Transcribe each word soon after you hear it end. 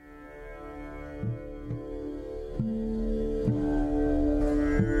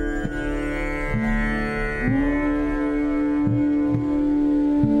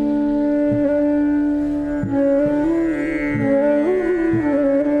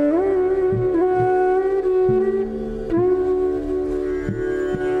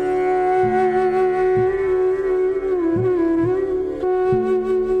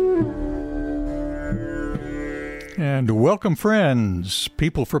Welcome, friends,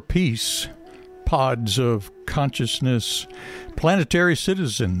 people for peace, pods of consciousness, planetary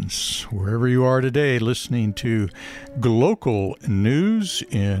citizens, wherever you are today listening to Glocal News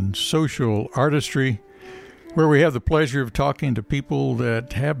in Social Artistry, where we have the pleasure of talking to people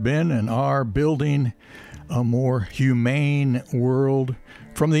that have been and are building a more humane world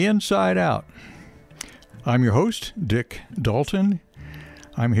from the inside out. I'm your host, Dick Dalton.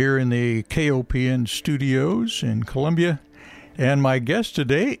 I'm here in the KOPN studios in Columbia, and my guest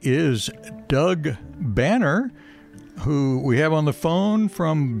today is Doug Banner, who we have on the phone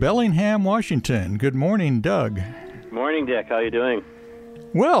from Bellingham, Washington. Good morning, Doug. Morning, Dick. How are you doing?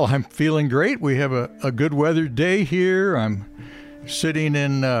 Well, I'm feeling great. We have a good weathered day here. I'm sitting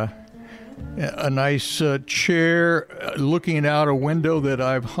in a nice chair looking out a window that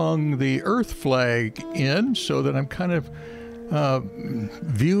I've hung the Earth flag in, so that I'm kind of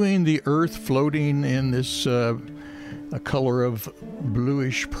viewing the Earth floating in this a color of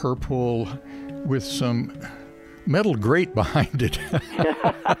bluish purple with some metal grate behind it.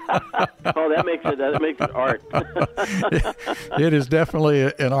 Oh, that makes it art. It is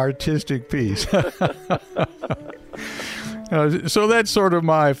definitely an artistic piece. So that's sort of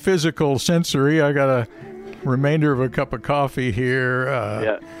my physical sensory. I got a remainder of a cup of coffee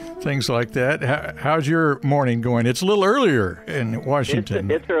here. Things like that. How's your morning going? It's a little earlier in Washington.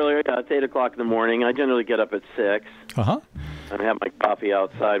 It's earlier. It's 8 o'clock in the morning. I generally get up at 6. Uh-huh. And have my coffee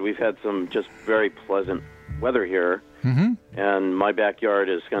outside. We've had some just very pleasant weather here. Mm-hmm. And my backyard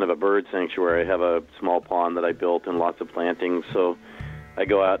is kind of a bird sanctuary. I have a small pond that I built and lots of plantings. So I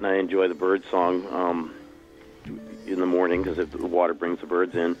go out and I enjoy the bird song in the morning because the water brings the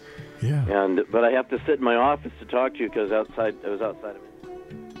birds in. Yeah. But I have to sit in my office to talk to you because I was outside of it.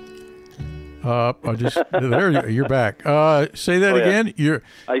 There you're back. Say that again.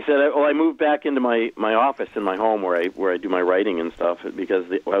 I said, I moved back into my office in my home where I do my writing and stuff because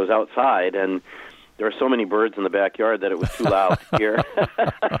I was outside and there were so many birds in the backyard that it was too loud to hear.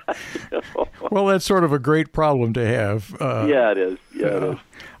 Well, that's sort of a great problem to have. Yeah, it is. It is.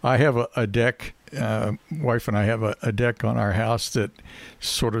 I have a deck. Wife and I have a deck on our house that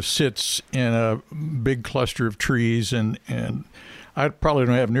sort of sits in a big cluster of trees, and I probably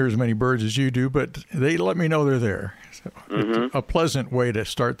don't have near as many birds as you do, but they let me know they're there. So It's a pleasant way to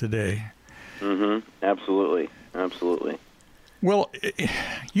start the day. Mm-hmm. Absolutely. Well,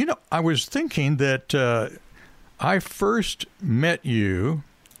 I was thinking that I first met you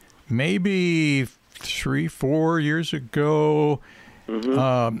maybe 3-4 years ago.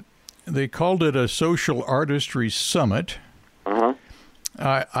 Mm-hmm. They called it a social artistry summit. Uh-huh.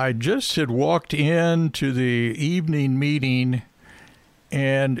 I just had walked into the evening meeting,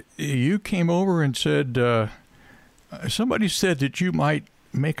 and you came over and said, somebody said that you might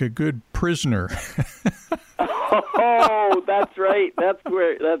make a good prisoner. Oh, that's right. That's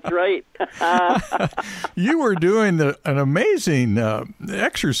right. You were doing an amazing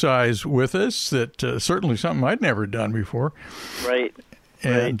exercise with us that certainly something I'd never done before. Right.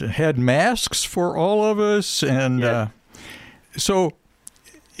 And had masks for all of us. And so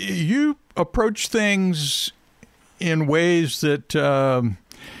you approach things in ways that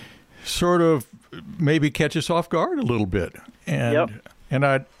sort of maybe catch us off guard a little bit. And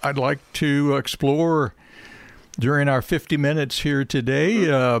I'd like to explore during our 50 minutes here today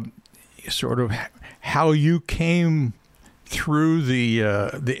sort of how you came through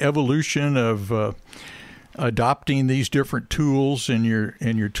the evolution of adopting these different tools in your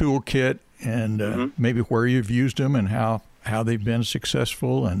toolkit, and maybe where you've used them and how they've been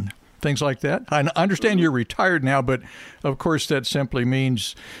successful and things like that. I understand you're retired now, but of course that simply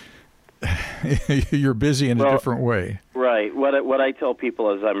means you're busy in a different way. Right. What I tell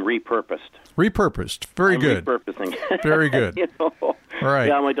people is I'm repurposed. Repurposed. Very good. Repurposing. Very good. Right.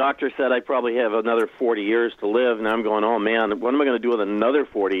 Yeah, my doctor said I probably have another 40 years to live, and I'm going, oh man, what am I going to do with another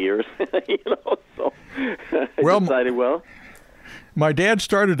 40 years? So I decided, my dad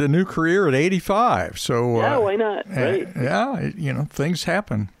started a new career at 85, so why not? Right. Things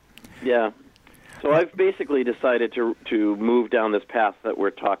happen. Yeah. So I've basically decided to move down this path that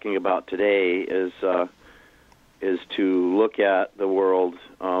we're talking about today is to look at the world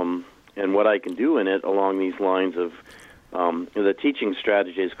and what I can do in it along these lines of the teaching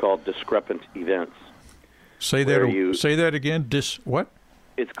strategy is called discrepant events. Say that again. What?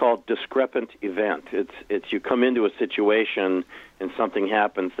 It's called discrepant event. It's you come into a situation and something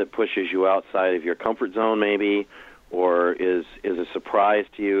happens that pushes you outside of your comfort zone, maybe, or is a surprise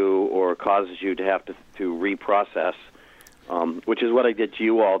to you, or causes you to have to reprocess, which is what I did to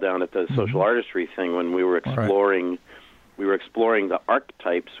you all down at the social artistry thing when we were exploring. We were exploring the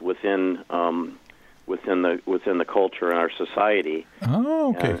archetypes within within the culture and our society.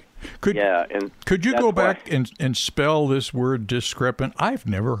 Oh, okay. Could you go back and spell this word discrepant? I've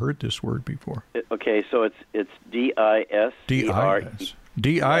never heard this word before. Okay, so it's D-I-S. D-I-S.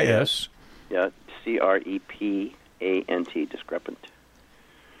 D-I-S. Yeah, C-R-E-P-A-N-T, discrepant.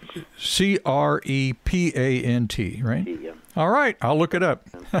 C-R-E-P-A-N-T, right? Yeah. All right, I'll look it up.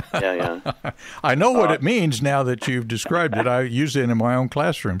 Yeah. I know what it means now that you've described it. I use it in my own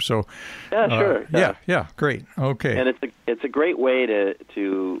classroom. So, yeah, sure. Yeah, great. Okay. And it's a great way to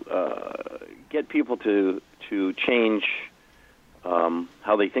get people to change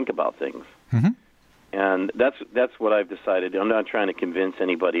how they think about things. Mm-hmm. And that's what I've decided. I'm not trying to convince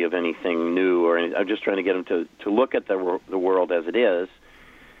anybody of anything new, I'm just trying to get them to look at the world as it is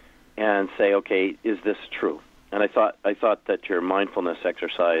and say, okay, is this true? And I thought that your mindfulness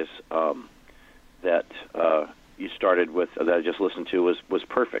exercise that you started with, that I just listened to, was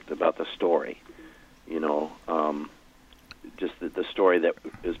perfect about the story. Just the story that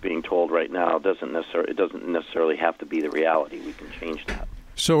is being told right now doesn't necessarily have to be the reality. We can change that.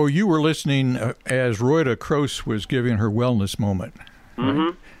 So you were listening as Rhoda Kroos was giving her wellness moment. Right?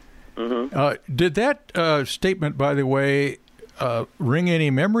 Mm-hmm. Mm-hmm. Did that statement, by the way, ring any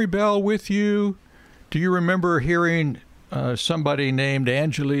memory bell with you? Do you remember hearing somebody named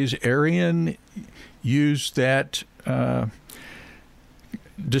Angeles Arian use that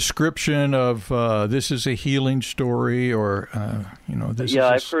description of this is a healing story, or this? Yeah,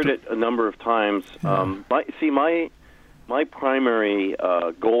 I've heard it a number of times. Yeah. My primary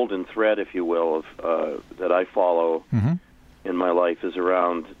golden thread, if you will, of that I follow mm-hmm. in my life is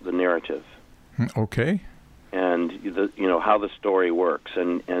around the narrative. Okay. And how the story works,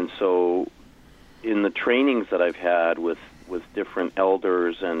 and so in the trainings that I've had with different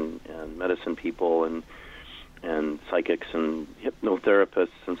elders and medicine people and psychics and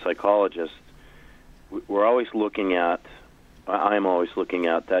hypnotherapists and psychologists, I'm always looking at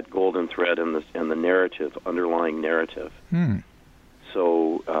that golden thread and the narrative, underlying narrative.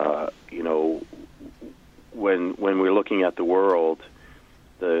 So when we're looking at the world,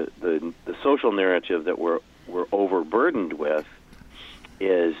 the social narrative that we're overburdened with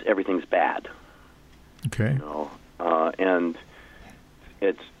is everything's bad. Okay. And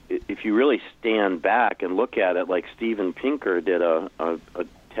if you really stand back and look at it, like Steven Pinker did a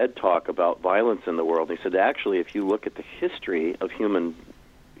TED talk about violence in the world. He said, actually, if you look at the history of humans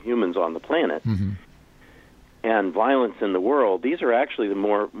on the planet mm-hmm. and violence in the world, these are actually the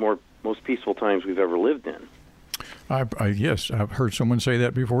most peaceful times we've ever lived in. Yes, I've heard someone say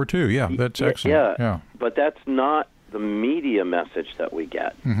that before too. Yeah, that's excellent. Yeah, but that's not the media message that we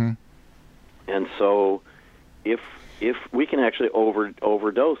get. Mm-hmm. And so, if we can actually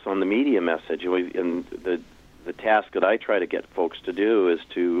overdose on the media message, and the task that I try to get folks to do is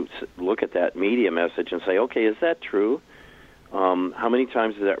to look at that media message and say, okay, is that true? How many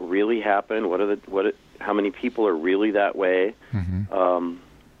times does that really happen? How many people are really that way? Mm-hmm.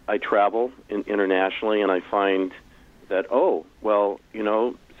 I travel internationally, and I find that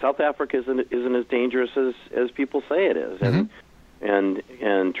South Africa isn't as dangerous as people say it is, mm-hmm.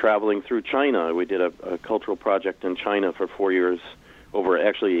 and traveling through China, we did a cultural project in China for 4 years.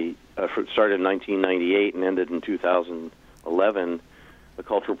 Started in 1998 and ended in 2011. A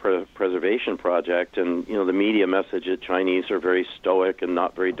cultural preservation project, and the media message that Chinese are very stoic and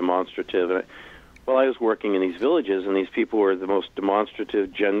not very demonstrative. And I was working in these villages, and these people were the most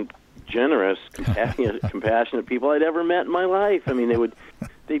demonstrative, generous, compassionate people I'd ever met in my life. I mean,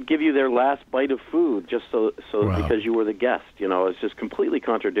 they'd give you their last bite of food just so wow. because you were the guest. It's just completely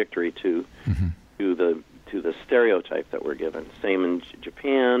contradictory to mm-hmm. to the stereotype that we're given. Same in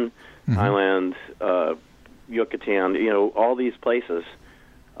Japan, mm-hmm. Thailand, Yucatan. All these places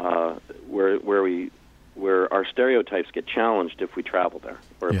where our stereotypes get challenged if we travel there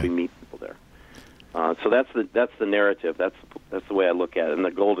or if we meet people there. So that's the narrative. That's the way I look at it. And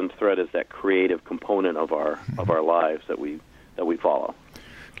the golden thread is that creative component of our lives that we follow.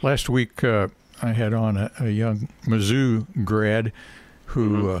 Last week I had on a young Mizzou grad who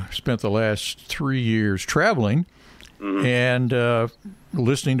mm-hmm. spent the last 3 years traveling mm-hmm. and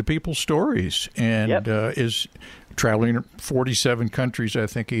listening to people's stories, and is traveling 47 countries, I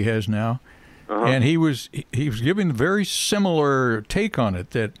think he has now. Uh-huh. And he was giving a very similar take on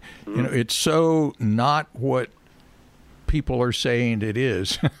it, that mm-hmm. It's so not what people are saying it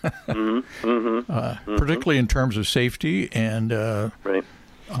is, mm-hmm. Mm-hmm. particularly in terms of safety and right.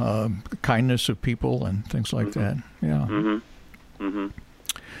 Kindness of people and things like mm-hmm. that. Yeah. Mm-hmm. Mm-hmm.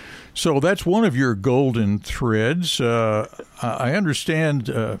 So that's one of your golden threads. I understand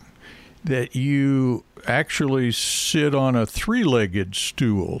that you actually sit on a three-legged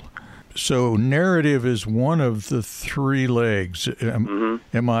stool. So narrative is one of the three legs.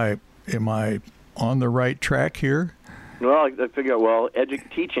 Am I on the right track here? Well, I figure,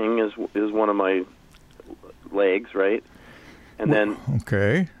 teaching is one of my legs, right? And then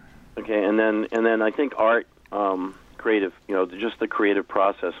okay, and then I think art, creative, just the creative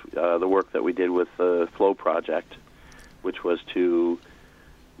process, the work that we did with the Flow Project, which was to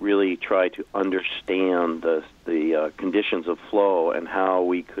really try to understand the conditions of flow and how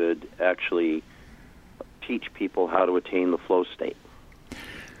we could actually teach people how to attain the flow state.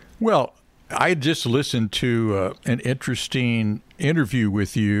 Well, I just listened to an interesting interview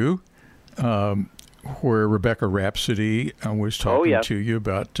with you where Rebecca Rhapsody was talking to you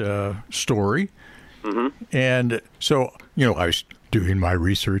about story. Mm-hmm. And so, I was doing my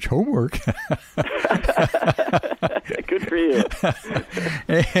research homework. Good for you.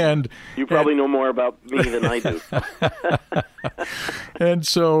 And you probably know more about me than I do. And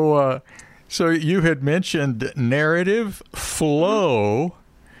so you had mentioned narrative, flow,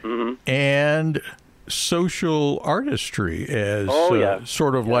 and social artistry as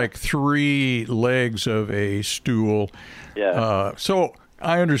sort of like three legs of a stool. Yeah. So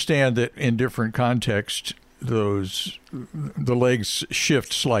I understand that in different contexts, the legs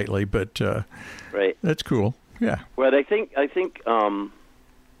shift slightly, but right. That's cool. Yeah. Well, I think for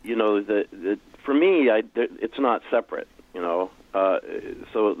me, it's not separate. So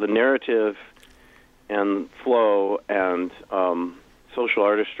the narrative and flow and social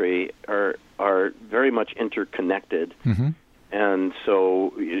artistry are very much interconnected. Mm-hmm. And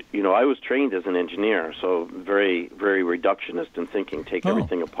so, I was trained as an engineer, so very, very reductionist in thinking, take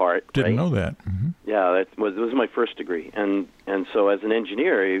everything apart. Didn't know that. Mm-hmm. Yeah, this was my first degree. And so as an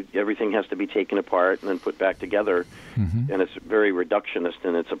engineer, everything has to be taken apart and then put back together. Mm-hmm. And it's very reductionist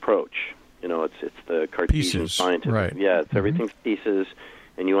in its approach. It's the Cartesian scientist. Right. Yeah, it's everything's pieces,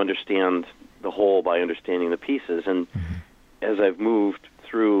 and you understand the whole by understanding the pieces. And as I've moved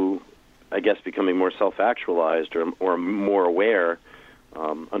through, I guess, becoming more self-actualized or more aware,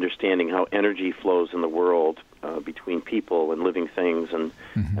 understanding how energy flows in the world between people and living things, and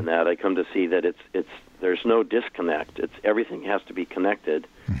that I come to see that there's no disconnect. Everything has to be connected.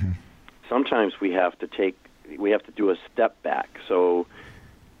 Mm-hmm. Sometimes we have to do a step back. So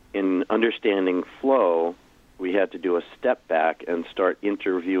in understanding flow, we had to do a step back and start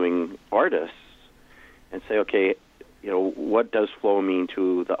interviewing artists and say, okay, what does flow mean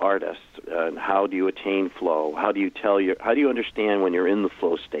to the artist? How do you attain flow? How do you understand when you're in the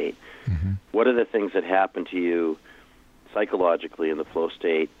flow state? Mm-hmm. What are the things that happen to you psychologically in the flow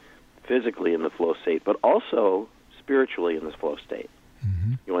state, physically in the flow state, but also spiritually in the flow state?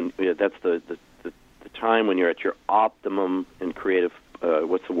 Mm-hmm. That's the time when you're at your optimum in creative.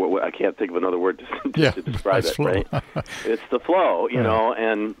 What's the word? I can't think of another word to describe it. Flow. Right? It's the flow,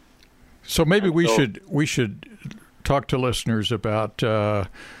 and so maybe we should talk to listeners about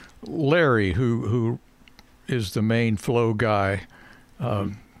Larry, who is the main flow guy,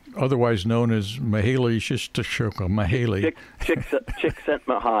 otherwise known as Mihaly Csikszentmihalyi.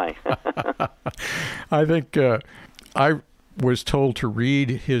 Csikszentmihalyi. I think I was told to read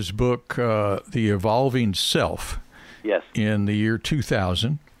his book, The Evolving Self. Yes. In the year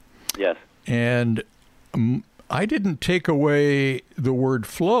 2000. Yes. And I didn't take away the word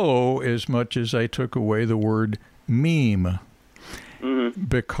flow as much as I took away the word meme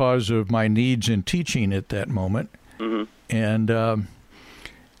because of my needs in teaching at that moment. Mm-hmm.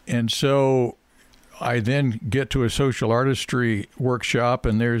 And so I then get to a social artistry workshop,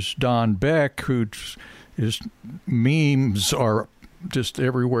 and there's Don Beck, his memes are just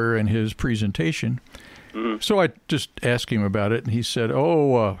everywhere in his presentation. Mm-hmm. So I just asked him about it, and he said,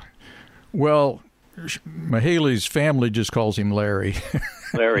 well, Mihaly's family just calls him Larry.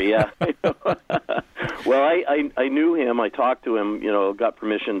 Larry, yeah. Well, I knew him. I talked to him, got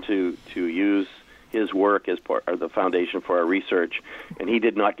permission to use his work as part of the foundation for our research, and he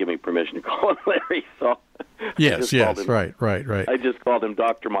did not give me permission to call him Larry. So yes, right. I just called him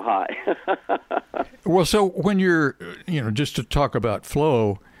Dr. Mahai. Well, so when you're, just to talk about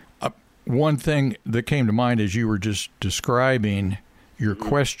flow, one thing that came to mind as you were just describing your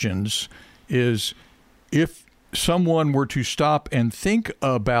questions is if someone were to stop and think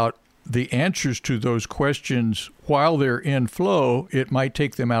about the answers to those questions while they're in flow, it might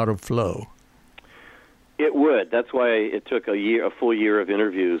take them out of flow. It would. That's why it took a full year of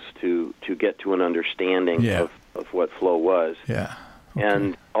interviews to get to an understanding of what flow was. Yeah. Okay.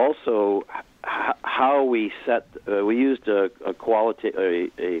 And also how we we used a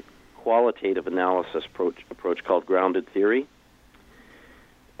qualitative analysis approach called grounded theory.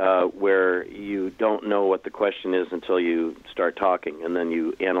 where you don't know what the question is until you start talking, and then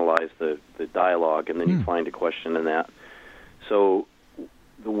you analyze the dialogue, and then you find a question in that. So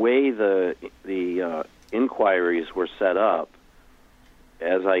the way the inquiries were set up,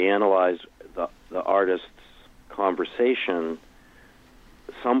 as I analyzed the artist's conversation,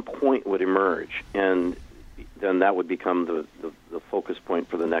 some point would emerge, and then that would become the focus point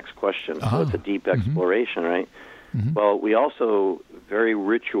for the next question. So it's a deep exploration, right? Mm-hmm. Well, we also very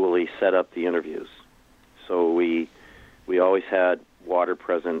ritually set up the interviews. So we always had water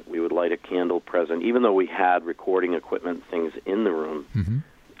present. We would light a candle present. Even though we had recording equipment things in the room,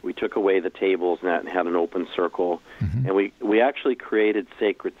 we took away the tables and had an open circle, and we actually created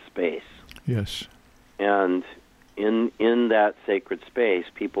sacred space. Yes. And in that sacred space,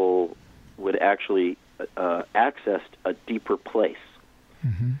 people would actually access a deeper place.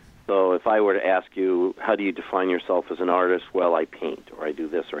 Mm-hmm. So if I were to ask you, how do you define yourself as an artist? Well, I paint, or I do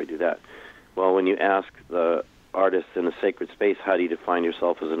this, or I do that. Well, when you ask the artist in a sacred space, how do you define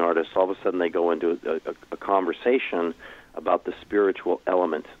yourself as an artist? All of a sudden they go into a conversation about the spiritual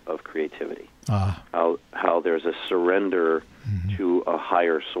element of creativity. How there's a surrender to a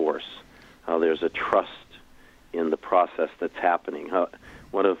higher source. How there's a trust in the process that's happening.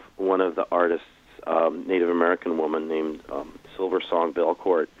 One of the artists, Native American woman named Silver Song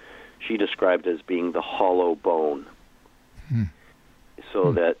Belcourt, she described it as being the hollow bone.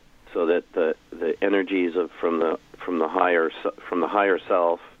 So that the energies from the higher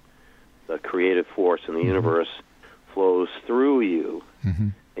self, the creative force in the universe, flows through you,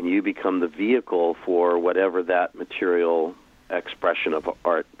 and you become the vehicle for whatever that material expression of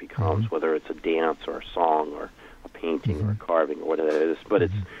art becomes, whether it's a dance or a song or a painting or a carving or whatever it is. But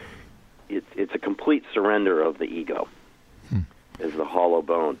it's a complete surrender of the ego, is the hollow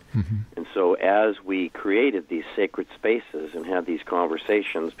bone. And so as we created these sacred spaces and had these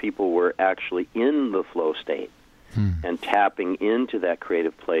conversations, people were actually in the flow state and tapping into that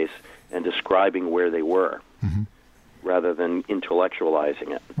creative place and describing where they were rather than intellectualizing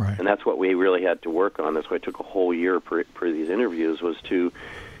it. Right. And that's what we really had to work on. That's why it took a whole year per these interviews, was to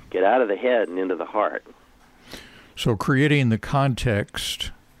get out of the head and into the heart. So creating the context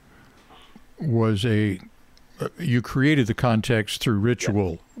was you created the context through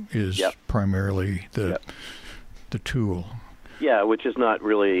ritual is primarily the tool. Yeah, which is not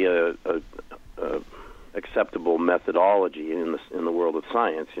really a acceptable methodology in the world of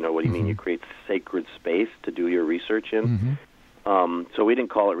science. You know, what do you mean? You create sacred space to do your research in. So we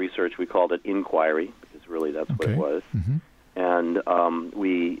didn't call it research; we called it inquiry, because really that's what it was. And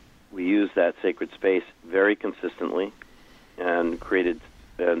we used that sacred space very consistently, and created.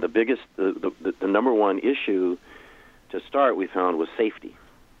 And the number one issue to start, we found, was safety.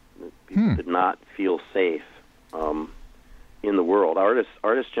 People did not feel safe in the world.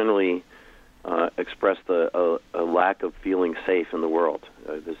 Artists generally express a lack of feeling safe in the world,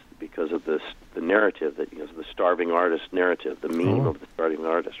 because of the narrative, the starving artist narrative, the meme of the starving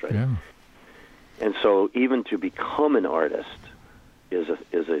artist, right? Yeah. And so, even to become an artist is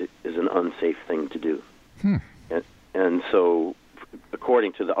an unsafe thing to do. And so,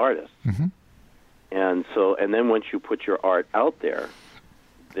 according to the artist. And then once you put your art out there,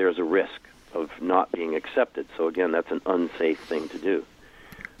 there's a risk of not being accepted. So again, that's an unsafe thing to do.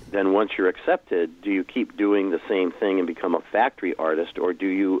 Then once you're accepted, do you keep doing the same thing and become a factory artist, or do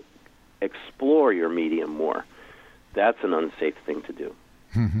you explore your medium more? That's an unsafe thing to do.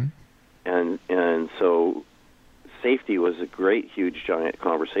 And so safety was a great, huge, giant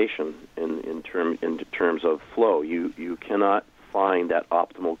conversation in terms of flow. You cannot find that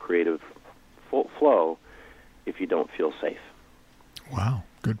optimal creative flow if you don't feel safe. Wow,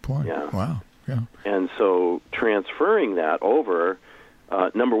 good point. Yeah. Wow, yeah. And so transferring that over,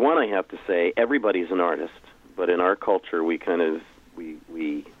 number one, I have to say, everybody's an artist, but in our culture, we kind of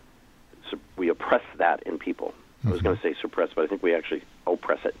we oppress that in people. I was going to say suppress, but I think we actually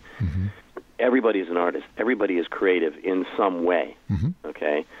oppress it. Everybody's an artist. Everybody is creative in some way.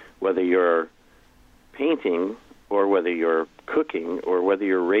 Okay, whether you're painting, or whether you're cooking, or whether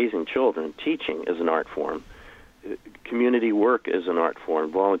you're raising children, teaching is an art form. Community work is an art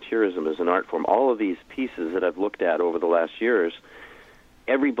form. Volunteerism is an art form. All of these pieces that I've looked at over the last years,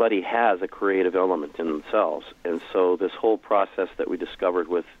 everybody has a creative element in themselves. And so this whole process that we discovered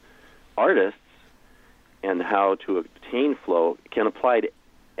with artists and how to obtain flow can apply to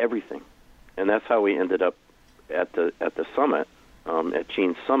everything. And that's how we ended up at the summit, at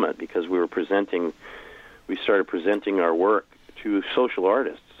Gene's Summit, because we started presenting our work to social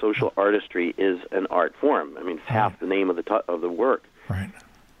artists. Social artistry is an art form. I mean, it's half the name of the work. Right.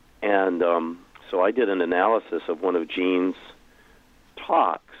 And so I did an analysis of one of Gene's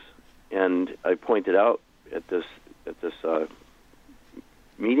talks And I pointed out at this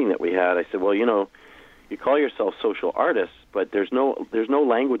meeting that we had, I said, well, you call yourself social artists, but there's no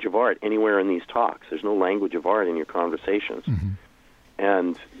language of art anywhere in these talks. There's no language of art in your conversations. Mm-hmm.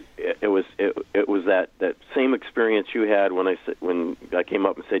 And it was that same experience you had when I came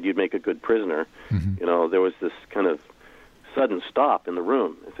up and said you'd make a good prisoner. Mm-hmm. There was this kind of sudden stop in the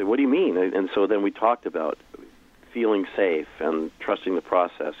room. I said, what do you mean? And so then we talked about feeling safe and trusting the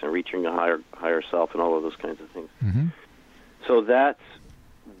process and reaching a higher self and all of those kinds of things. Mm-hmm. So that's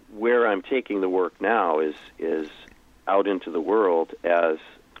where I'm taking the work now is out into the world as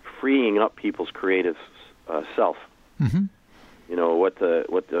freeing up people's creative self. Mm-hmm. What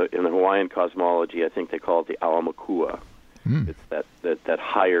the in the Hawaiian cosmology, I think they call it the Aumakua. Mm. It's that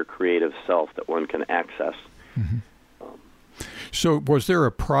higher creative self that one can access. Mm-hmm. So was there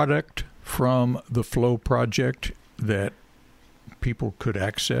a product from the Flow Project that people could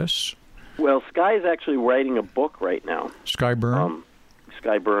access? Well, Sky is actually writing a book right now. Sky Byrne?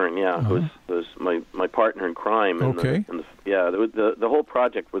 Sky Byrne, yeah, Uh-huh. who's my partner in crime. Okay. The whole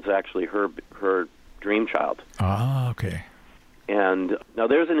project was actually her dream child. Ah, okay. And now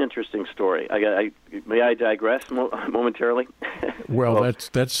there's an interesting story. May I digress momentarily? Well,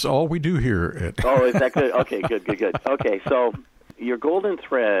 that's all we do here at. Oh, is that good? Okay, good. Okay, so your golden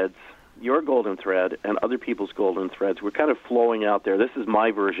thread, and other people's golden threads, we're kind of flowing out there. This is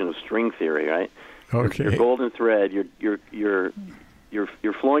my version of string theory, right? Okay. Your golden thread, you're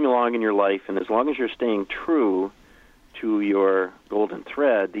flowing along in your life, and as long as you're staying true to your golden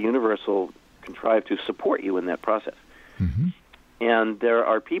thread, the universe will contrive to support you in that process. Mm-hmm. And there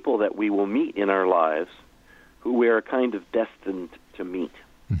are people that we will meet in our lives who we are kind of destined to meet.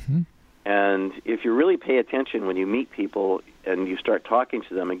 Mm-hmm. And if you really pay attention when you meet people and you start talking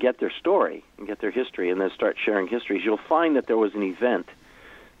to them and get their story and get their history and then start sharing histories, you'll find that there was an event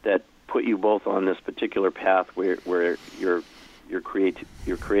that put you both on this particular path where your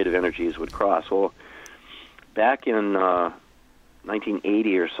creative energies would cross. Well, back in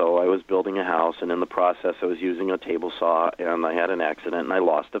 1980 or so, I was building a house, and in the process, I was using a table saw, and I had an accident, and I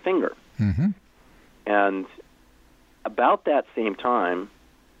lost a finger. Mm-hmm. And about that same time,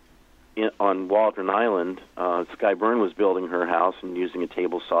 on Waldron Island, Sky Byrne was building her house and using a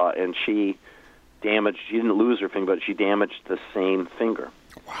table saw, and she didn't lose her finger, but she damaged the same finger.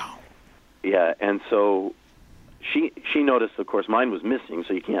 Wow. Yeah, and so she noticed, of course, mine was missing,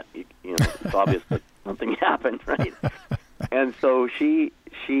 so you can't, it's obvious that something happened, right? And so she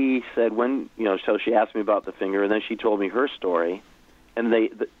said so she asked me about the finger, and then she told me her story, and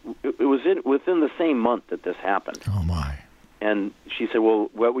it was within the same month that this happened. Oh my! And she said, "Well,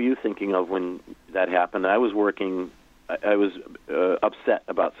 what were you thinking of when that happened?" I was working. I was upset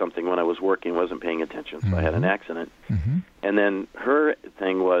about something when I was working, wasn't paying attention, so I had an accident. Mm-hmm. And then her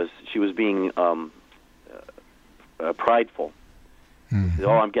thing was she was being prideful. Mm-hmm.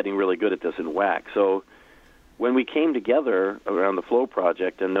 Oh, I'm getting really good at this and whack. So when we came together around the Flow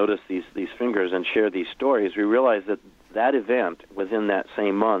Project and noticed these fingers and shared these stories, we realized that event within that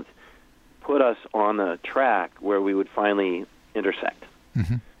same month put us on a track where we would finally intersect.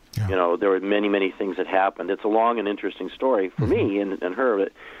 Mm-hmm. Yeah. There were many, many things that happened. It's a long and interesting story for me and her,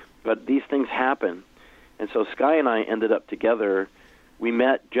 but these things happen. And so Sky and I ended up together. We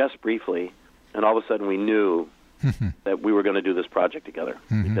met just briefly, and all of a sudden we knew that we were going to do this project together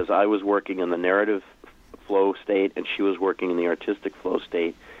because I was working in the narrative flow state, and she was working in the artistic flow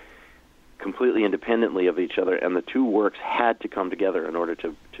state, completely independently of each other, and the two works had to come together in order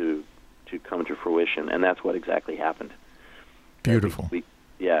to come to fruition, and that's what exactly happened. Beautiful.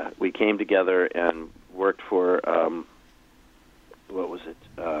 We came together and worked for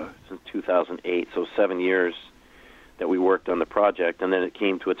since 2008, so 7 years that we worked on the project, and then it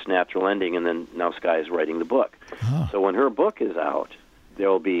came to its natural ending, and then now Sky is writing the book. Ah. So when her book is out, there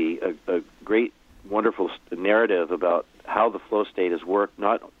will be a great, wonderful narrative about how the flow state has worked,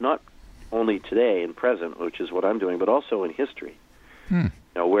 not only today and present, which is what I'm doing, but also in history.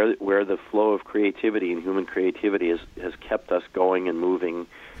 Where the flow of creativity and human creativity has kept us going and moving,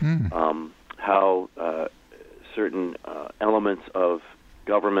 how certain elements of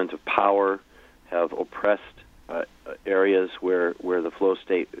government, of power, have oppressed areas where the flow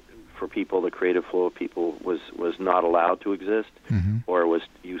state for people, the creative flow of people, was not allowed to exist or was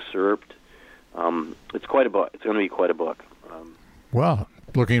usurped. It's quite a book. It's going to be quite a book. Wow,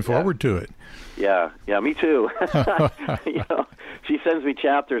 looking forward to it. Yeah, me too. She sends me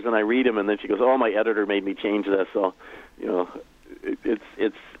chapters and I read them, and then she goes, "Oh, my editor made me change this." So,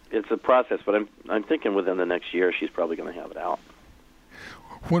 it's a process. But I'm thinking within the next year she's probably going to have it out.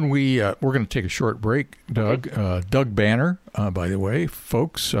 When we're going to take a short break, Doug. Okay. Doug Banner, by the way,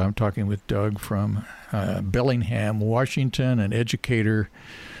 folks. I'm talking with Doug from Bellingham, Washington, an educator,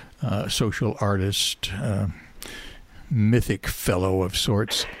 social artist, mythic fellow of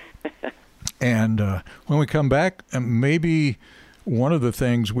sorts. And when we come back, maybe one of the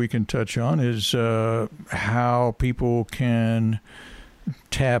things we can touch on is how people can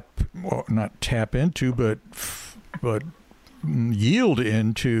not tap into, but yield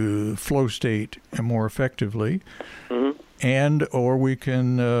into flow state more effectively. Mm-hmm. And or we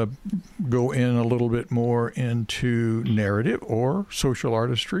can go in a little bit more into narrative or social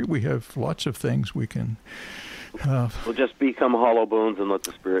artistry. We have lots of things we can. We'll just become hollow bones and let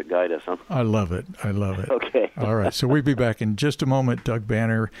the Spirit guide us, huh? I love it. Okay. All right. So we'll be back in just a moment, Doug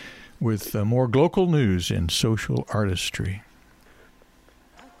Banner, with more local news in social artistry.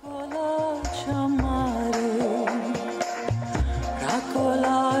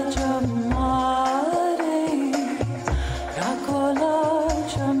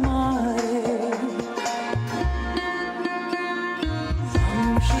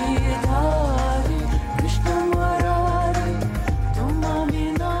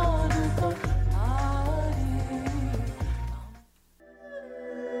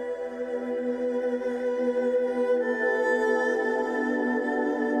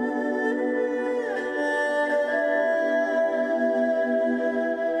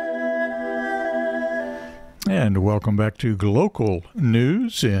 And welcome back to Local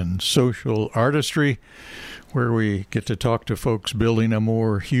News in Social Artistry, where we get to talk to folks building a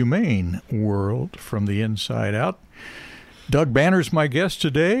more humane world from the inside out. Doug Banner's my guest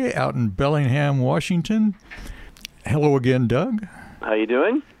today out in Bellingham, Washington. Hello again, Doug. How you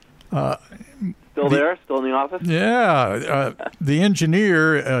doing? Still there? Still in the office? Yeah. The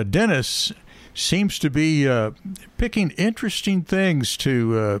engineer, Dennis, seems to be picking interesting things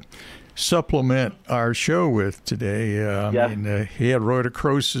to supplement our show with today. Yeah. I mean, he had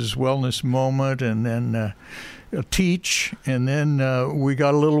Rhoda-Croce's wellness moment, and then teach, and then we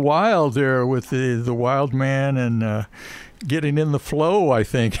got a little wild there with the wild man and getting in the flow, I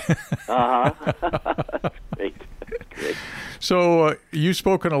think. Great. So you've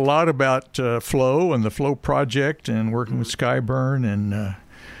spoken a lot about flow and the Flow Project and working with Skyburn, and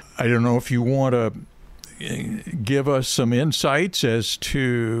I don't know if you want to give us some insights as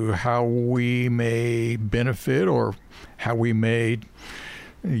to how we may benefit or how we may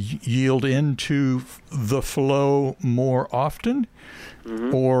yield into the flow more often.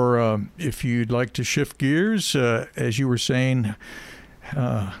 Mm-hmm. Or if you'd like to shift gears, as you were saying,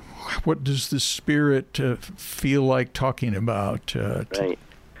 what does the Spirit feel like talking about? Right.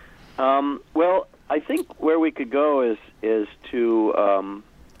 Well, I think where we could go is to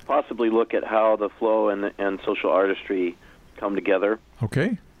possibly look at how the flow and social artistry come together.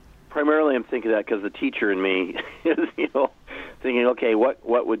 Okay. Primarily, I'm thinking that because the teacher in me is, thinking, okay, what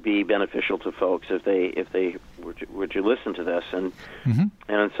would be beneficial to folks if they were to listen to this, and mm-hmm.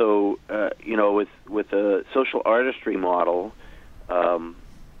 and so with the social artistry model,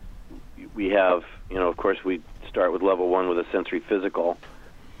 we have of course we start with level 1 with a sensory physical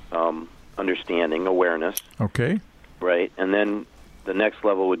understanding, awareness. Okay. Right, and then the next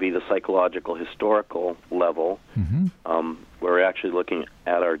level would be the psychological historical level, mm-hmm. Where we're actually looking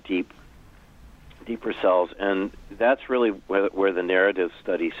at our deeper selves, and that's really where the narrative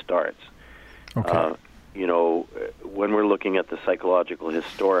study starts. Okay. When we're looking at the psychological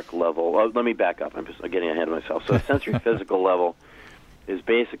historic level, let me back up. I'm just getting ahead of myself. So the sensory physical level is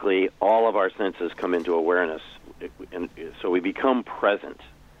basically all of our senses come into awareness, and so we become present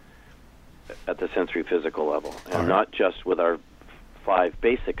at the sensory physical level, and not just with our 5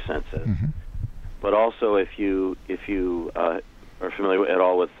 basic senses, mm-hmm. but also if you are familiar at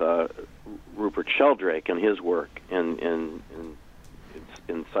all with Rupert Sheldrake and his work in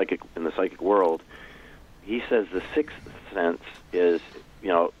the psychic world, he says the 6th sense is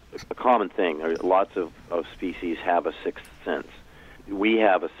a common thing. Lots of species have a 6th sense. We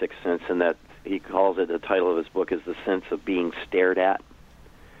have a 6th sense, and that he calls it, the title of his book is the sense of being stared at.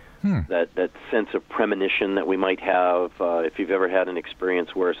 That sense of premonition that we might have if you've ever had an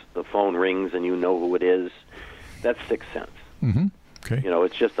experience where the phone rings and you know who it is, that's 6th sense. Mm-hmm. Okay.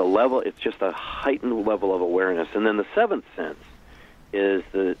 It's just a level. It's just a heightened level of awareness. And then the 7th sense is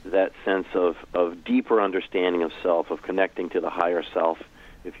that sense of deeper understanding of self, of connecting to the higher self,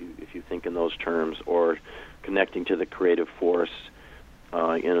 if you think in those terms, or connecting to the creative force.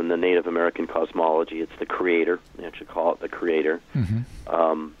 In the Native American cosmology, it's the creator. They actually call it the creator.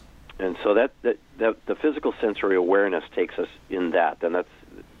 Mm-hmm. And so that the physical sensory awareness takes us in that, and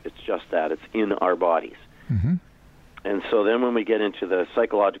it's just that. It's in our bodies. Mm-hmm. And so then when we get into the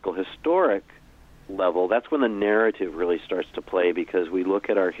psychological historic level, that's when the narrative really starts to play, because we look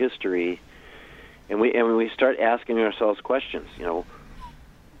at our history and we start asking ourselves questions.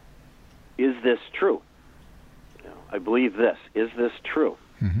 Is this true? I believe this. Is this true?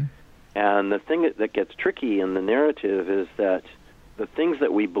 Mm-hmm. And the thing that gets tricky in the narrative is that the things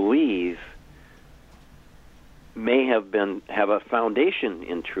that we believe may have a foundation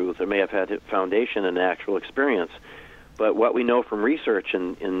in truth, or may have had a foundation in actual experience. But what we know from research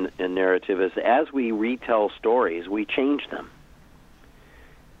in narrative is, as we retell stories, we change them.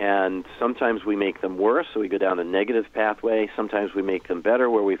 And sometimes we make them worse, so we go down a negative pathway. Sometimes we make them better,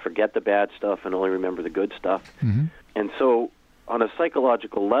 where we forget the bad stuff and only remember the good stuff. Mm-hmm. And so on a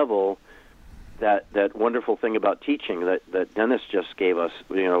psychological level, that wonderful thing about teaching that Dennis just gave us,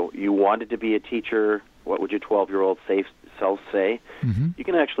 you wanted to be a teacher, what would your 12-year-old self say? Mm-hmm. You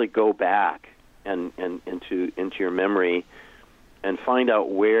can actually go back and into your memory and find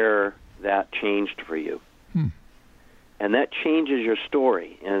out where that changed for you. And that changes your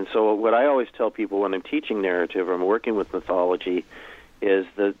story. And so what I always tell people when I'm teaching narrative or I'm working with mythology is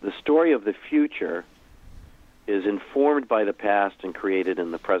the story of the future is informed by the past and created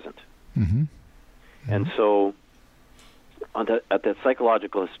in the present. Mm-hmm. And so at that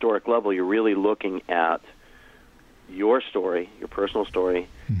psychological historic level, you're really looking at your story, your personal story,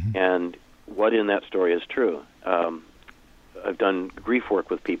 mm-hmm. and what in that story is true. I've done grief work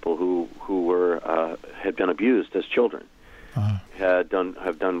with people who had been abused as children. Have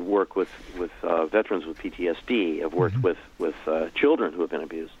done work with veterans with PTSD. I've worked mm-hmm. with children who have been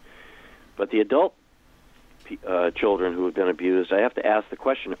abused. But the adult children who have been abused, I have to ask the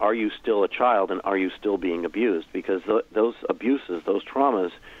question: are you still a child, and are you still being abused? Because those abuses, those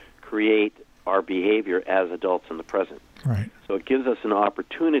traumas, create our behavior as adults in the present. Right. So it gives us an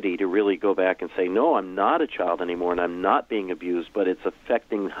opportunity to really go back and say, no, I'm not a child anymore, and I'm not being abused, but it's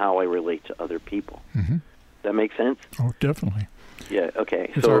affecting how I relate to other people. Mm-hmm. Does that make sense? Oh, definitely. Yeah,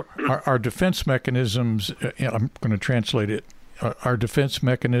 okay. So our defense mechanisms, I'm going to translate it, our defense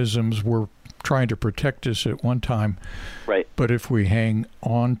mechanisms were trying to protect us at one time. Right. But if we hang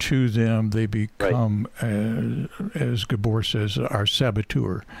on to them, they become, as Gabor says, our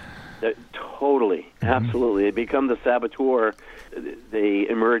saboteur. Totally, mm-hmm. absolutely. They become the saboteur. They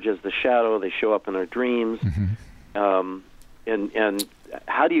emerge as the shadow. They show up in our dreams. Mm-hmm. And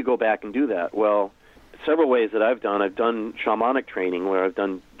how do you go back and do that? Well, several ways that I've done. I've done shamanic training where I've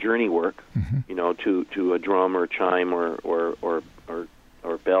done journey work, mm-hmm. to a drum or chime or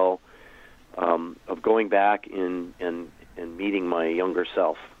bell, of going back and meeting my younger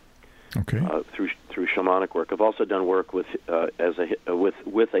self. Okay. Through shamanic work. I've also done work with a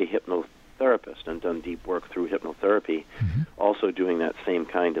hypnotherapist and done deep work through hypnotherapy, mm-hmm. also doing that same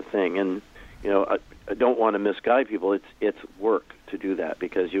kind of thing. And I don't want to misguide people. It's work to do that,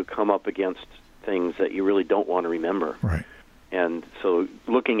 because you come up against things that you really don't want to remember. Right. And so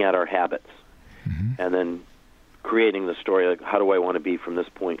looking at our habits, mm-hmm. and then creating the story, like, how do I want to be from this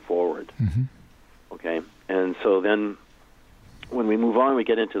point forward? Mm-hmm. Okay. And so then when we move on, we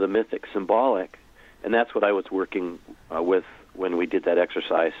get into the mythic symbolic, and that's what I was working with when we did that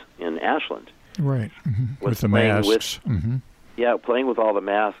exercise in Ashland. Right. Mm-hmm. With the masks. mm-hmm. Yeah, playing with all the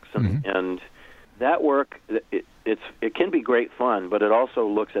masks. And that work, it can be great fun, but it also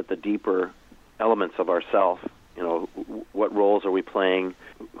looks at the deeper elements of ourself. What roles are we playing?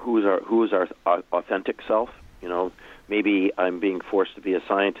 Who is our authentic self? Maybe I'm being forced to be a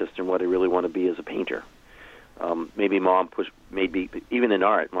scientist, and what I really want to be is a painter. Maybe mom even in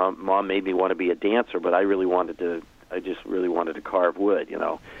art, mom made me want to be a dancer, but I just really wanted to carve wood,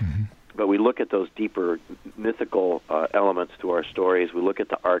 Mm-hmm. But we look at those deeper mythical elements to our stories. We look at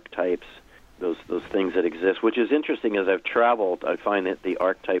the archetypes, those things that exist, which is interesting. As I've traveled, I find that the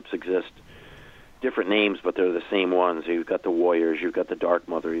archetypes exist, different names, but they're the same ones. You've got the warriors, you've got the Dark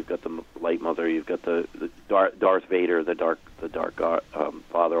Mother, you've got the Light Mother, you've got the Darth Vader, the Dark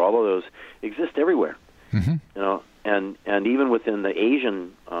Father. All of those exist everywhere. Mm-hmm. And even within the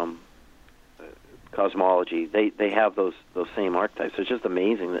Asian cosmology, they have those same archetypes. It's just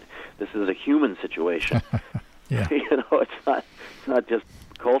amazing that this is a human situation. Yeah. It's not just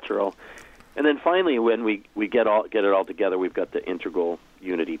cultural. And then finally, when we get it all together, we've got the integral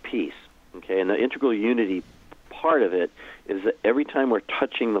unity piece. Okay, and the integral unity part of it is that every time we're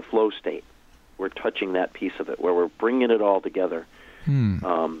touching the flow state, we're touching that piece of it where we're bringing it all together.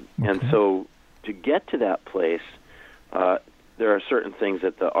 And so to get to that place, there are certain things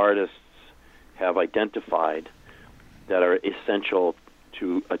that the artists have identified that are essential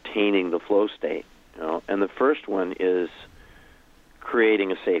to attaining the flow state. And the first one is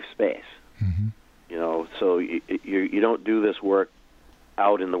creating a safe space. Mm-hmm. So you don't do this work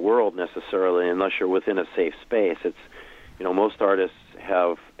out in the world necessarily unless you're within a safe space. It's, most artists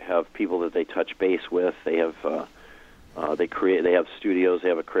have people that they touch base with. They have they have studios.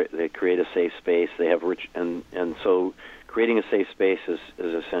 They create a safe space. They have and so creating a safe space is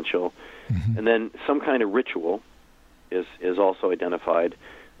essential. Mm-hmm. And then some kind of ritual is also identified.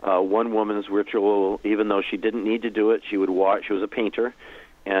 One woman's ritual, even though she didn't need to do it, she would wash. She was a painter,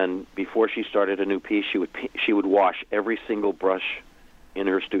 and before she started a new piece, she would wash every single brush in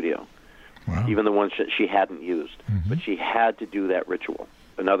her studio, wow. Even the ones that she hadn't used. Mm-hmm. But she had to do that ritual.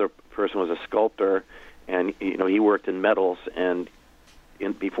 Another person was a sculptor, and he worked in metals. And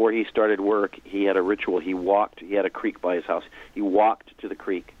before he started work, he had a ritual. He had a creek by his house. He walked to the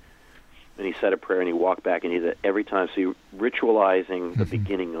creek, and he said a prayer, and he walked back, and he did it every time. So you're ritualizing the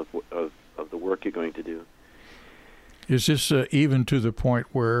beginning of the work you're going to do. Is this even to the point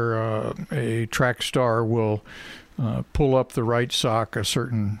where a track star will pull up the right sock a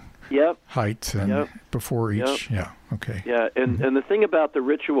certain height and before each? Yeah, okay. Yeah, and the thing about the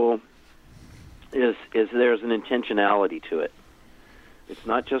ritual is there's an intentionality to it. It's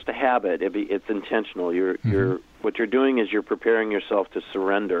not just a habit; it's intentional. What you're doing is you're preparing yourself to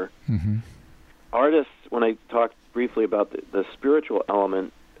surrender. Mm-hmm. Artists, when I talked briefly about the spiritual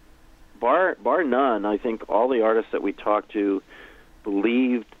element, bar none, I think all the artists that we talked to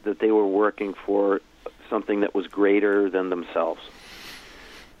believed that they were working for something that was greater than themselves,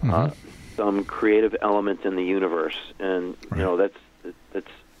 some creative element in the universe, and right. That's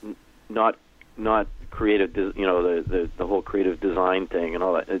not creative. The whole creative design thing and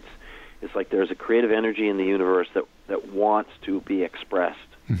all that. It's like there's a creative energy in the universe that wants to be expressed,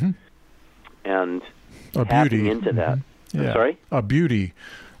 mm-hmm. and tapping into that. Yeah. I'm sorry? A beauty.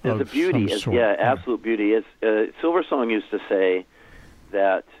 There's a beauty. Absolute beauty. Silversong used to say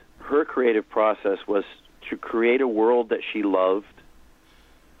that her creative process was to create a world that she loved.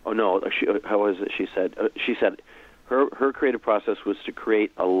 Oh no, how was it? She said her creative process was to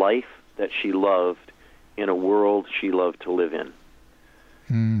create a life that she loved in a world she loved to live in.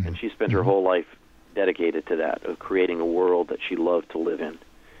 Mm. And she spent her whole life dedicated to that, of creating a world that she loved to live in.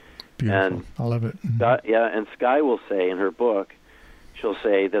 Beautiful. And I love it. Mm-hmm. And Sky will say in her book, she'll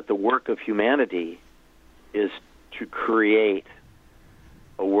say that the work of humanity is to create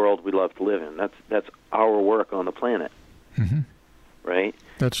a world we love to live in. That's our work on the planet, mm-hmm. right?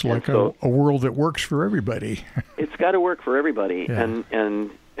 That's like a world that works for everybody. It's got to work for everybody, yeah.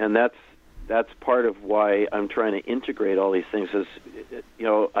 and that's part of why I'm trying to integrate all these things. Is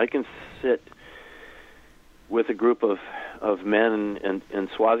I can sit with a group of men in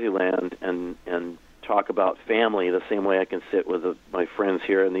Swaziland and talk about family the same way I can sit with my friends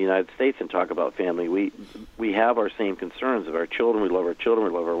here in the United States and talk about family. We have our same concerns of our children. We love our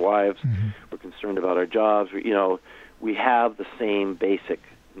children. We love our wives. Mm-hmm. We're concerned about our jobs. We have the same basic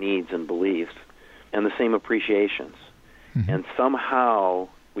needs and beliefs and the same appreciations. Mm-hmm. And somehow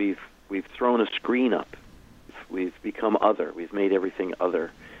we've thrown a screen up. We've become other. We've made everything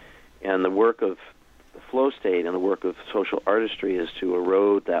other. And the work of the flow state and the work of social artistry is to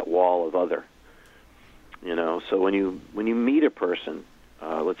erode that wall of other. So when you meet a person,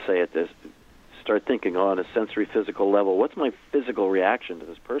 let's say at this, start thinking on a sensory physical level, what's my physical reaction to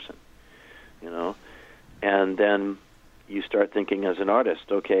this person? And then you start thinking as an artist,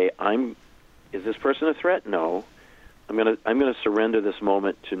 okay, is this person a threat? No. I'm gonna surrender this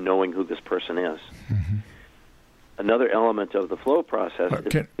moment to knowing who this person is. Mm-hmm. Another element of the flow process.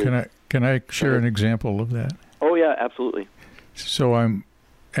 Can I share an example of that? Oh yeah, absolutely. So I'm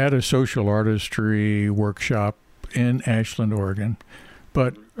at a social artistry workshop in Ashland, Oregon,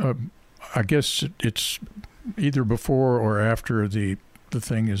 but I guess it's either before or after the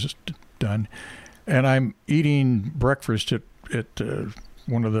thing is done, and I'm eating breakfast at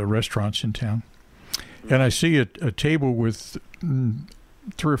one of the restaurants in town, and I see a table with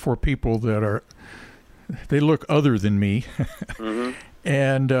 3 or 4 people that they look other than me, mm-hmm.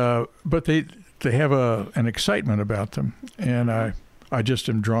 and but they have an excitement about them, and I just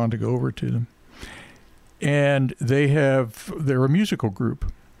am drawn to go over to them. And they're a musical group,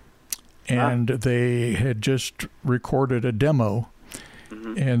 and they had just recorded a demo,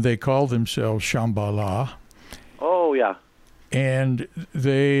 mm-hmm. and they call themselves Shambhala. Oh yeah. And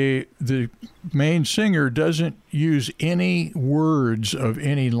the main singer doesn't use any words of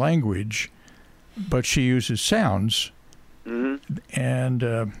any language, but she uses sounds. Mm-hmm. And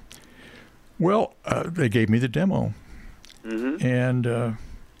they gave me the demo. Mm-hmm. And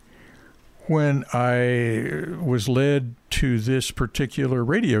when I was led to this particular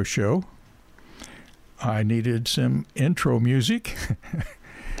radio show, I needed some intro music.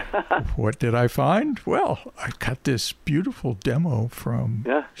 What did I find? Well, I got this beautiful demo from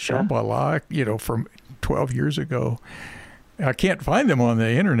Shambhala, from 12 years ago. I can't find them on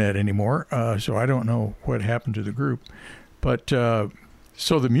the internet anymore, so I don't know what happened to the group. But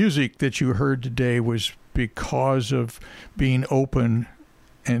so the music that you heard today was because of being open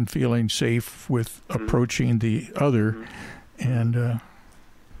and feeling safe with approaching the other, and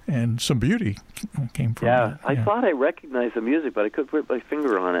some beauty came from that. I thought I recognized the music, but I couldn't put my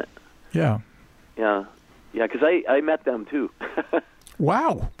finger on it. Yeah, because I met them too.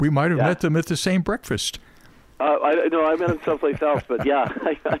 Wow, we might have met them at the same breakfast. I met them someplace else, but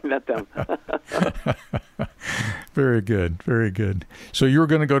I met them. Very good, very good. So you were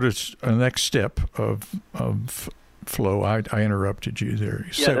going to go to a next step of flow. I interrupted you there.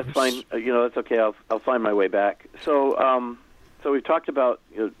 Yeah, that's fine. That's okay. I'll find my way back. So we talked about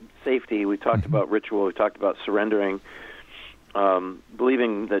safety. We talked about ritual. We talked about surrendering.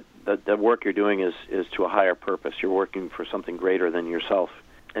 Believing that the work you're doing is to a higher purpose. You're working for something greater than yourself.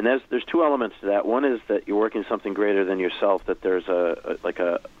 And there's two elements to that. One is that you're working something greater than yourself, that there's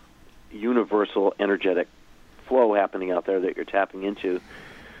a universal energetic flow happening out there that you're tapping into.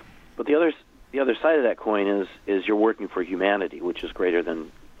 But the other side of that coin is you're working for humanity, which is greater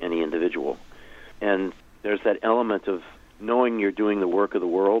than any individual. And there's that element of knowing you're doing the work of the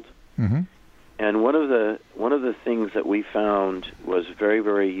world. Mm-hmm. And one of the things that we found was very,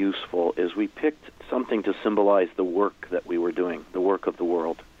 very useful is we picked something to symbolize the work that we were doing, the work of the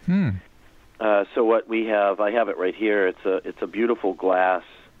world. So what we have, I have it right here. It's a beautiful glass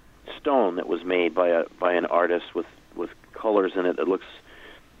stone that was made by an artist with colors in it that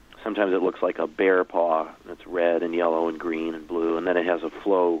sometimes it looks like a bear paw. It's red and yellow and green and blue, and then it has a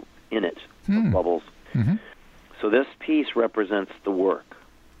flow in it of bubbles. Mm-hmm. So this piece represents the work.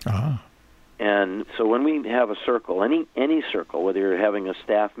 Ah. And so when we have a circle, any circle, whether you're having a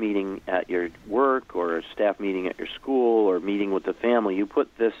staff meeting at your work or a staff meeting at your school or meeting with the family, you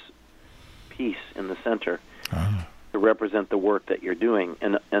put this piece in the center to represent the work that you're doing,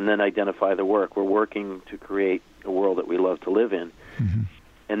 and then identify the work. We're working to create a world that we love to live in. Mm-hmm.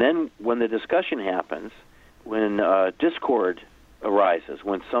 And then when the discussion happens, when discord arises,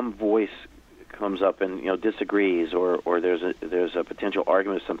 when some voice comes up and disagrees, or there's a potential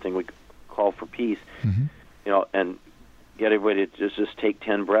argument of something, we call for peace, and get everybody to just take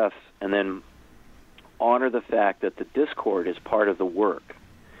 10 breaths and then honor the fact that the discord is part of the work.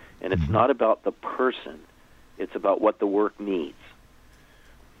 And it's not about the person, it's about what the work needs.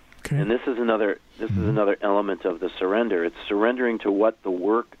 Okay. And this is another element of the surrender. It's surrendering to what the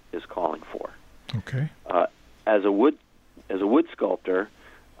work is calling for. Okay. As a wood sculptor,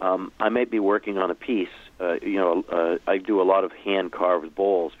 I might be working on a piece. I do a lot of hand-carved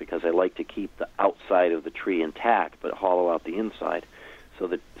bowls because I like to keep the outside of the tree intact, but hollow out the inside,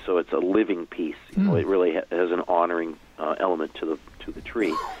 so it's a living piece. It really has an honoring element to the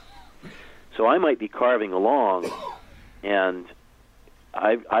tree. So I might be carving along, and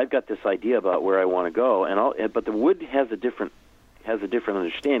I've got this idea about where I want to go, but the wood has a different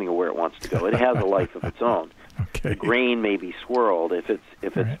understanding of where it wants to go. It has a life of its own. Okay. The grain may be swirled. If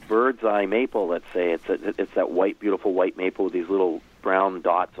it's bird's eye maple, let's say, it's that beautiful white maple with these little brown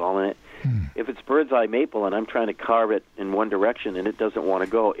dots all in it. If it's bird's eye maple and I'm trying to carve it in one direction and it doesn't want to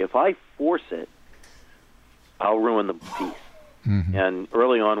go, if I force it, I'll ruin the piece. Mm-hmm. And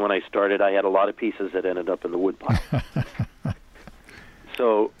early on when I started, I had a lot of pieces that ended up in the wood pile.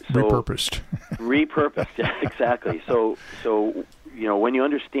 So repurposed. Repurposed, yeah, exactly. So when you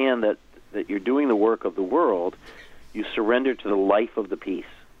understand that you're doing the work of the world, you surrender to the life of the piece.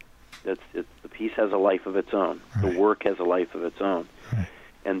 The piece has a life of its own. Right. The work has a life of its own. Right.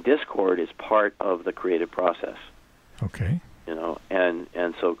 And discord is part of the creative process. Okay.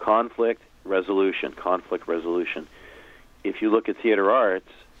 And so conflict resolution. If you look at theater arts,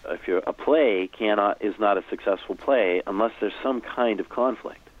 a play is not a successful play unless there's some kind of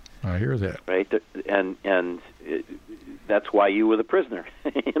conflict. I hear that. Right, that's why you were the prisoner.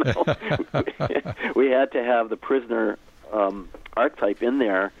 We had to have the prisoner archetype in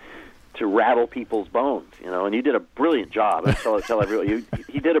there to rattle people's bones. And you did a brilliant job. I tell everyone,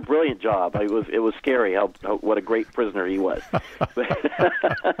 he did a brilliant job. It was scary what a great prisoner he was.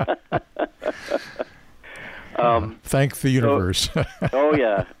 Thank the universe. Oh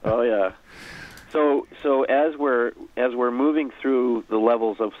yeah. So as we're moving through the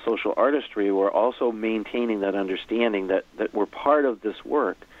levels of social artistry, we're also maintaining that understanding that we're part of this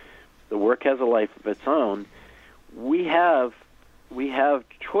work. The work has a life of its own. We have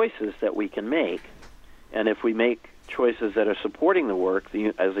choices that we can make, and if we make choices that are supporting the work,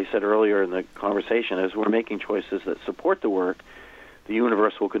 as I said earlier in the conversation, as we're making choices that support the work, the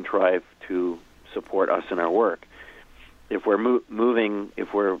universe will contrive to support us in our work. If we're moving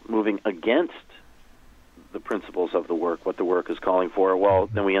against the principles of the work, what the work is calling for, well,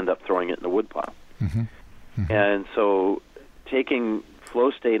 then we end up throwing it in the woodpile. Mm-hmm. Mm-hmm. And so taking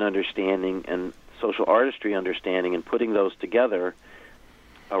flow state understanding and social artistry understanding and putting those together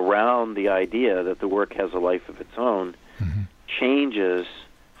around the idea that the work has a life of its own mm-hmm. changes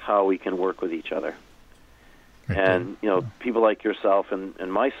how we can work with each other. Right. And, people like yourself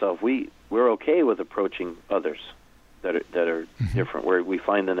and myself, we're okay with approaching others that are mm-hmm. different, where we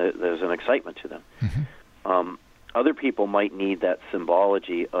find that there's an excitement to them. Mm-hmm. Other people might need that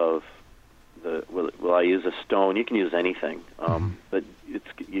symbology of will I use a stone? You can use anything, mm-hmm. but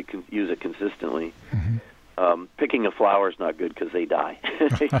you can use it consistently. Mm-hmm. Picking a flower is not good because they die.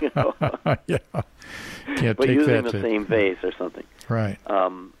 Yeah, can't but take using that the same vase or something. Right.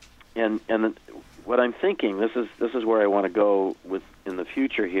 And what I'm thinking, this is where I want to go with in the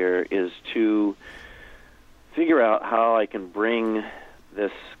future here, is to figure out how I can bring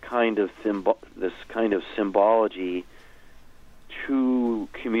this kind of symbology to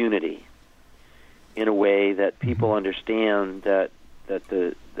community in a way that people mm-hmm. understand that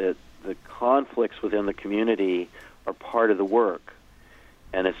the conflicts within the community are part of the work,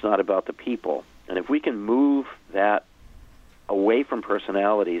 and it's not about the people. And if we can move that away from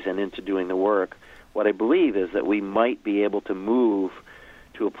personalities and into doing the work, what I believe is that we might be able to move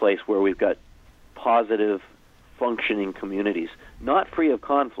to a place where we've got positive, functioning communities, not free of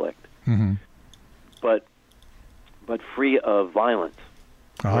conflict, mm-hmm. but free of violence,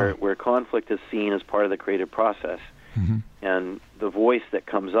 uh-huh. where conflict is seen as part of the creative process. Mm-hmm. And the voice that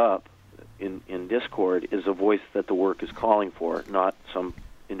comes up in discord is a voice that the work is calling for, not some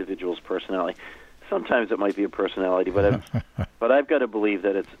individual's personality. Sometimes it might be a personality, but I've got to believe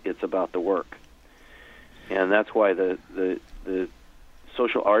that it's about the work. And that's why the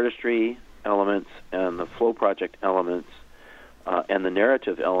social artistry elements and the flow project elements and the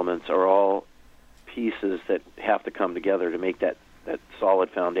narrative elements are all pieces that have to come together to make that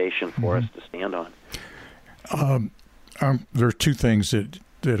solid foundation for mm-hmm. us to stand on. There are two things that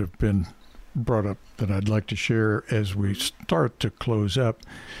have been brought up that I'd like to share as we start to close up.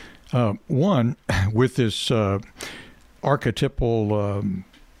 One, with this archetypal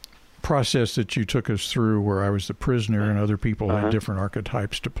process that you took us through, where I was the prisoner and other people uh-huh. had different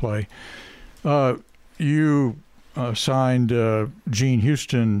archetypes to play, you signed Jean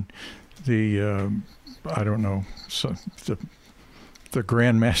Houston, the I don't know, the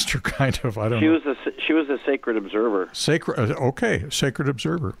grandmaster kind of. I don't know. She was a sacred observer. Sacred. Okay, sacred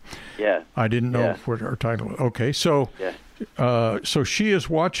observer. Yeah. I didn't know what her title was. Okay, so. Yeah. So she is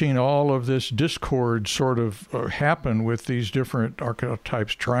watching all of this discord sort of happen with these different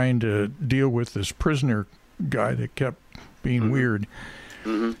archetypes trying to deal with this prisoner guy that kept being mm-hmm. weird.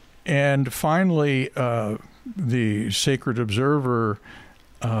 Mm-hmm. And finally, the sacred observer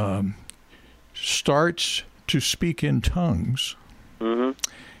starts to speak in tongues. Mm-hmm.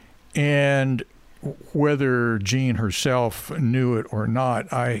 And whether Jean herself knew it or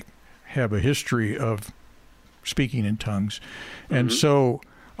not, I have a history of speaking in tongues. And mm-hmm. so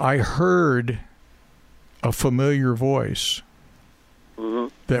I heard a familiar voice mm-hmm.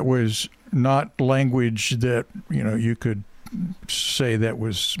 that was not language that, you could say that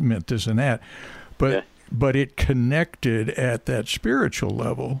was meant this and that, but it connected at that spiritual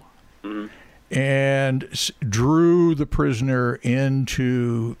level mm-hmm. and drew the prisoner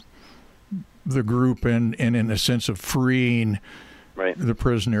into the group and in a sense of freeing the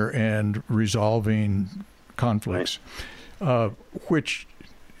prisoner and resolving conflicts, which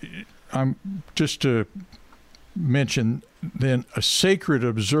I'm just to mention, then a sacred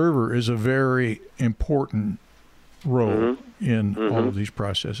observer is a very important role mm-hmm. in mm-hmm. all of these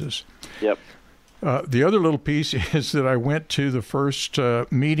processes. Yep. The other little piece is that I went to the first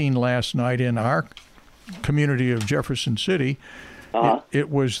meeting last night in our community of Jefferson City. Uh-huh. It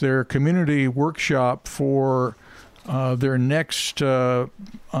was their community workshop for their next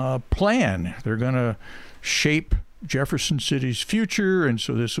plan. They're going to shape Jefferson City's future, and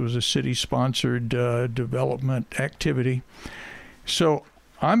so this was a city-sponsored development activity. So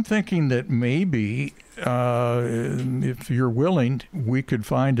I'm thinking that maybe, if you're willing, we could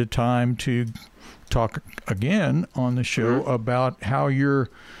find a time to talk again on the show mm-hmm. about how your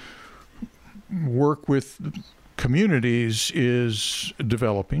work with communities is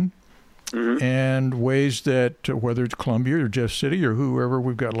developing. Mm-hmm. And ways that, whether it's Columbia or Jeff City or whoever,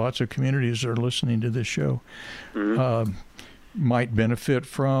 we've got lots of communities that are listening to this show, mm-hmm. Might benefit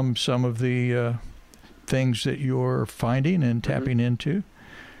from some of the things that you're finding and tapping mm-hmm. into.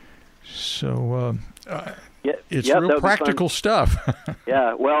 So Yeah, it's that real would be practical stuff.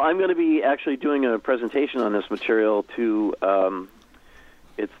 Yeah, well, I'm going to be actually doing a presentation on this material to.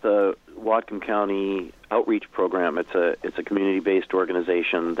 It's the Whatcom County Outreach Program. It's a community-based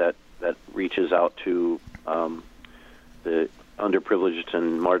organization that reaches out to the underprivileged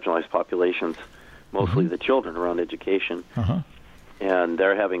and marginalized populations, mostly the children, around education. And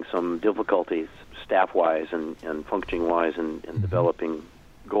they're having some difficulties staff-wise and functioning-wise in developing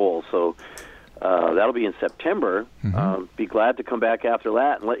goals. So that'll be in September. Be glad to come back after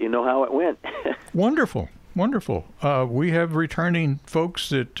that and let you know how it went. Wonderful. We have returning folks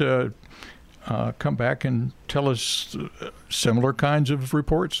that come back and tell us similar kinds of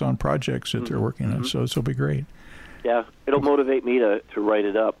reports on projects that they're working on. So this will be great. Yeah, it'll motivate me to write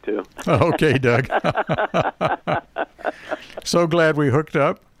it up, too. Okay, Doug. So glad we hooked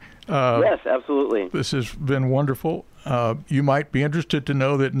up. Yes, absolutely. This has been wonderful. You might be interested to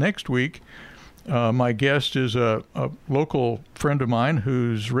know that next week my guest is a local friend of mine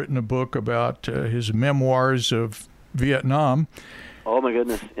who's written a book about his memoirs of Vietnam. Oh, my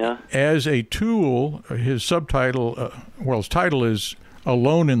goodness, yeah. As a tool, his subtitle, his title is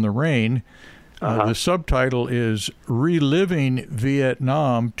Alone in the Rain. The subtitle is Reliving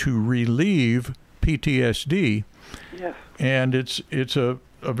Vietnam to Relieve PTSD. Yes. And it's a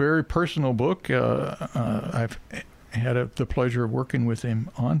very personal book. I've had the pleasure of working with him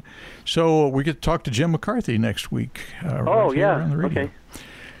on. So we get to talk to Jim McCarthy next week. Right here on the radio. Okay.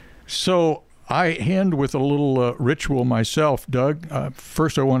 So I end with a little ritual myself, Doug.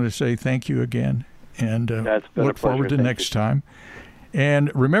 First, I want to say thank you again, and look forward to next time.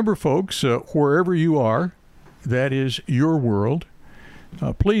 And remember, folks, wherever you are, that is your world.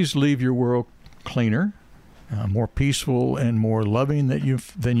 Please leave your world cleaner, more peaceful, and more loving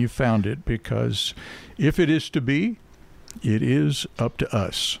than you found it, because if it is to be, it is up to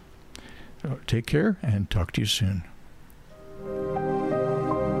us. So take care and talk to you soon.